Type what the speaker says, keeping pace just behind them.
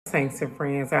Saints and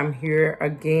friends, I'm here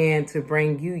again to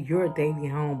bring you your daily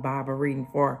home Bible reading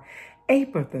for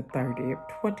April the 30th,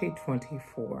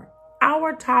 2024.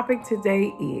 Our topic today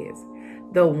is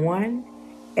the one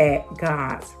at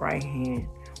God's right hand.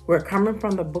 We're coming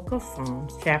from the book of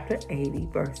Psalms, chapter 80,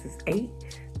 verses 8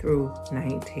 through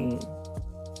 19.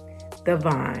 The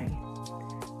vine.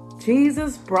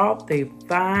 Jesus brought the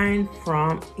vine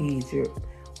from Egypt.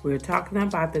 We're talking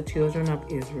about the children of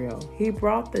Israel. He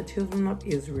brought the children of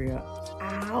Israel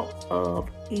out of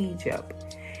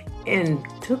Egypt and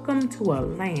took them to a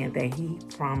land that he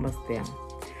promised them.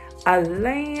 A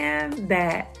land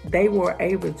that they were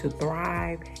able to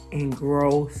thrive and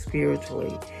grow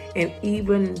spiritually and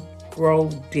even grow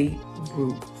deep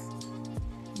roots.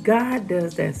 God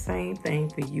does that same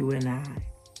thing for you and I.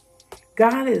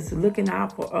 God is looking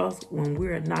out for us when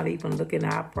we're not even looking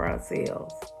out for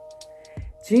ourselves.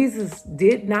 Jesus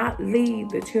did not leave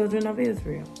the children of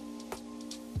Israel.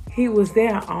 He was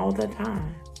there all the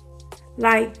time.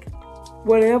 Like,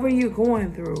 whatever you're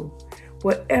going through,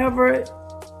 whatever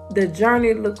the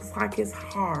journey looks like it's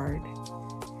hard,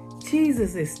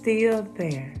 Jesus is still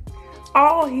there.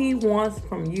 All he wants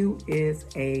from you is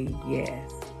a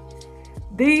yes.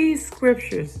 These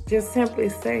scriptures just simply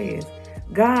says,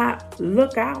 God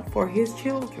look out for his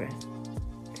children.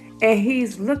 And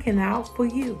he's looking out for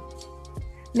you.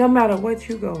 No matter what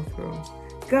you go through,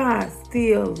 God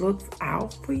still looks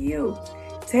out for you,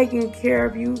 taking care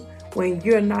of you when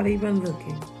you're not even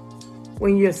looking,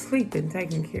 when you're sleeping,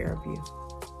 taking care of you.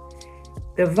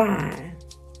 The vine.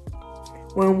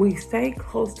 When we stay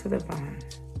close to the vine,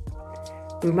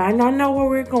 we might not know where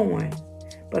we're going,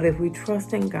 but if we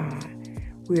trust in God,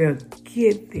 we'll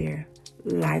get there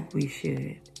like we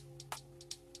should.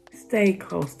 Stay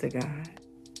close to God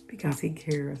because he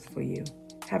cares for you.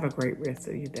 Have a great rest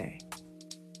of your day.